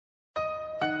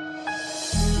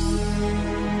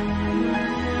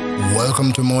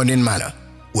Welcome to Morning Manna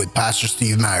with Pastor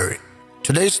Steve Mary.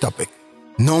 Today's topic,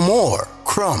 no more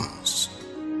crumbs.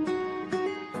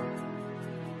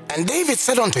 And David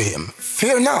said unto him,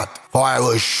 Fear not, for I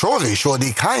will surely show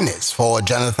thee kindness for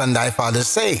Jonathan thy father's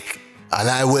sake. And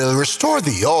I will restore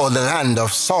thee all the land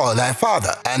of Saul thy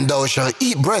father, and thou shalt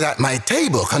eat bread at my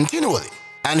table continually.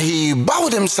 And he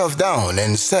bowed himself down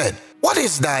and said, What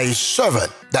is thy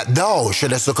servant, that thou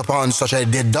shouldest look upon such a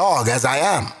dead dog as I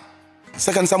am?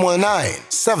 2 Samuel 9,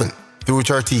 7 through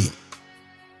 13.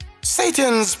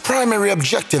 Satan's primary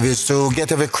objective is to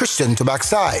get every Christian to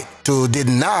backslide, to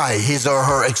deny his or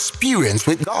her experience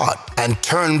with God, and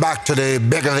turn back to the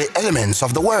beggarly elements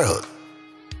of the world.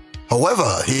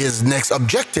 However, his next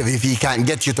objective, if he can't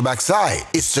get you to backslide,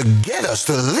 is to get us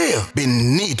to live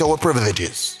beneath our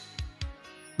privileges.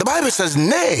 The Bible says,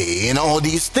 Nay, in all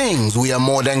these things we are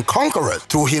more than conquerors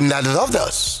through him that loved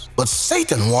us. But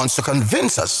Satan wants to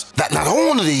convince us that not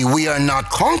only we are not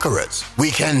conquerors, we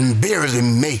can barely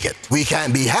make it. We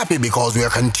can't be happy because we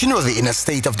are continually in a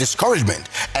state of discouragement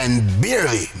and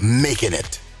barely making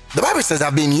it. The Bible says,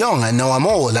 I've been young and now I'm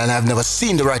old, and I've never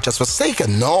seen the righteous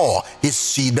forsaken, nor his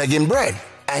seed begging bread.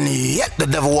 And yet the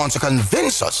devil wants to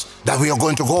convince us that we are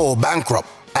going to go bankrupt,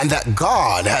 and that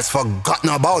God has forgotten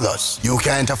about us. You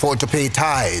can't afford to pay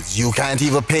tithes. You can't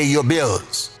even pay your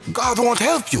bills. God won't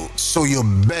help you, so you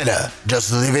better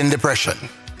just live in depression.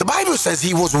 The Bible says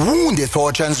he was wounded for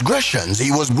our transgressions.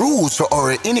 He was bruised for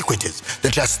our iniquities.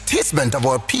 The chastisement of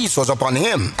our peace was upon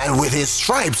him, and with his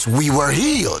stripes we were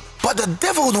healed. But the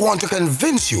devil would want to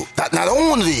convince you that not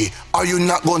only are you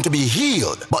not going to be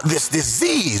healed, but this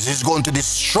disease is going to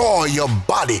destroy your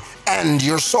body and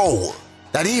your soul.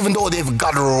 That even though they've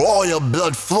got royal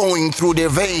blood flowing through their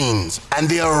veins and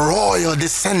they are royal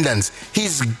descendants,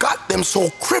 he's got them so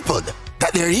crippled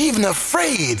that they're even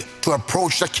afraid to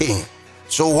approach the king.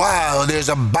 So while there's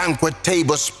a banquet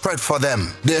table spread for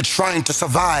them, they're trying to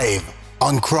survive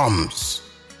on crumbs.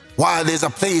 While there's a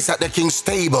place at the king's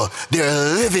table, they're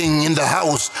living in the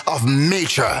house of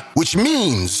nature, which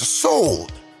means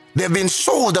sold. They've been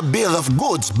sold a bill of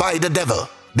goods by the devil.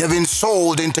 They've been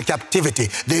sold into captivity.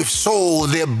 They've sold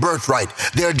their birthright.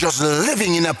 They're just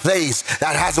living in a place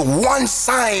that has one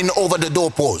sign over the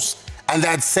doorpost, and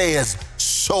that says,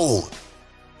 sold.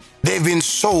 They've been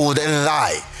sold a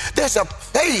lie. There's a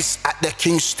place at the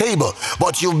king's table,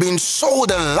 but you've been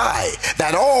sold a lie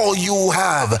that all you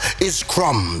have is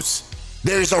crumbs.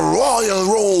 There's a royal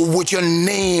robe with your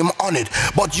name on it,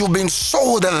 but you've been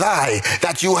sold a lie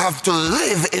that you have to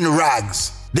live in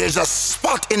rags. There's a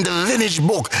spot in the lineage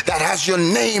book that has your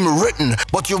name written,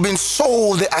 but you've been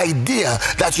sold the idea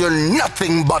that you're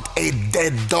nothing but a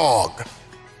dead dog.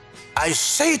 I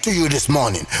say to you this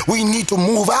morning, we need to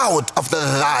move out of the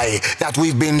lie that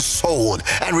we've been sold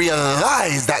and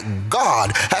realize that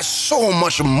God has so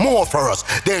much more for us.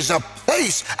 There's a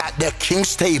place at the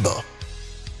king's table.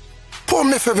 Poor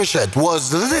Mephibosheth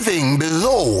was living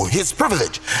below his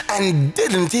privilege and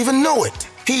didn't even know it.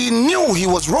 He knew he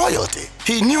was royalty.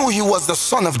 He knew he was the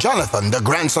son of Jonathan, the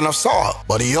grandson of Saul.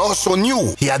 But he also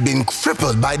knew he had been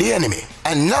crippled by the enemy.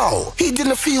 And now he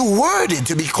didn't feel worthy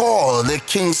to be called the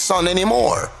king's son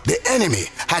anymore. The enemy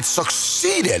had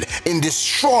succeeded in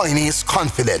destroying his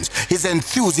confidence, his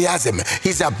enthusiasm,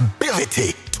 his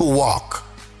ability to walk.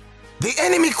 The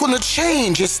enemy couldn't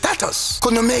change his status,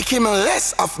 couldn't make him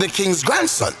less of the king's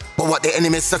grandson. But what the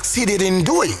enemy succeeded in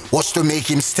doing was to make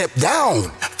him step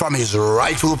down from his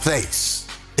rightful place.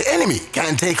 The enemy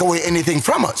can't take away anything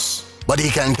from us, but he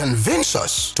can convince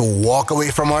us to walk away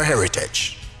from our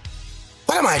heritage.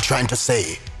 What am I trying to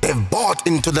say? They've bought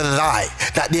into the lie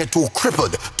that they're too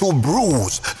crippled, too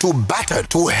bruised, too battered,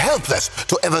 too helpless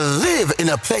to ever live in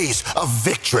a place of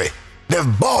victory.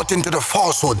 They've bought into the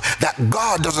falsehood that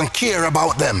God doesn't care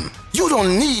about them. You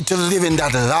don't need to live in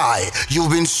that lie.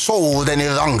 You've been sold any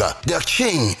longer. The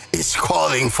king is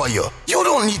calling for you. You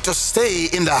don't need to stay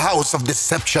in the house of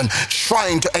deception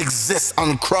trying to exist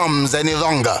on crumbs any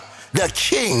longer. The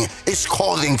king is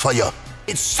calling for you.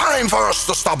 It's time for us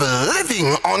to stop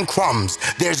living on crumbs.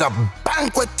 There's a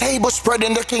banquet table spread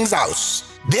in the king's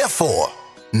house. Therefore,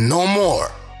 no more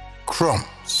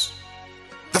crumbs.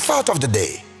 The thought of the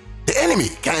day. The enemy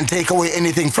can't take away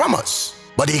anything from us,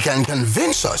 but he can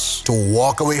convince us to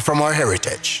walk away from our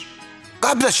heritage.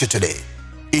 God bless you today,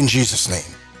 in Jesus'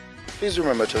 name. Please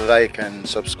remember to like and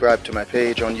subscribe to my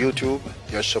page on YouTube.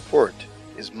 Your support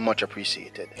is much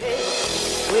appreciated.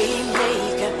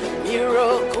 Waymaker,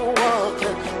 miracle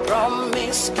worker,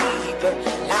 promise keeper,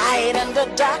 light in the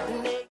darkness.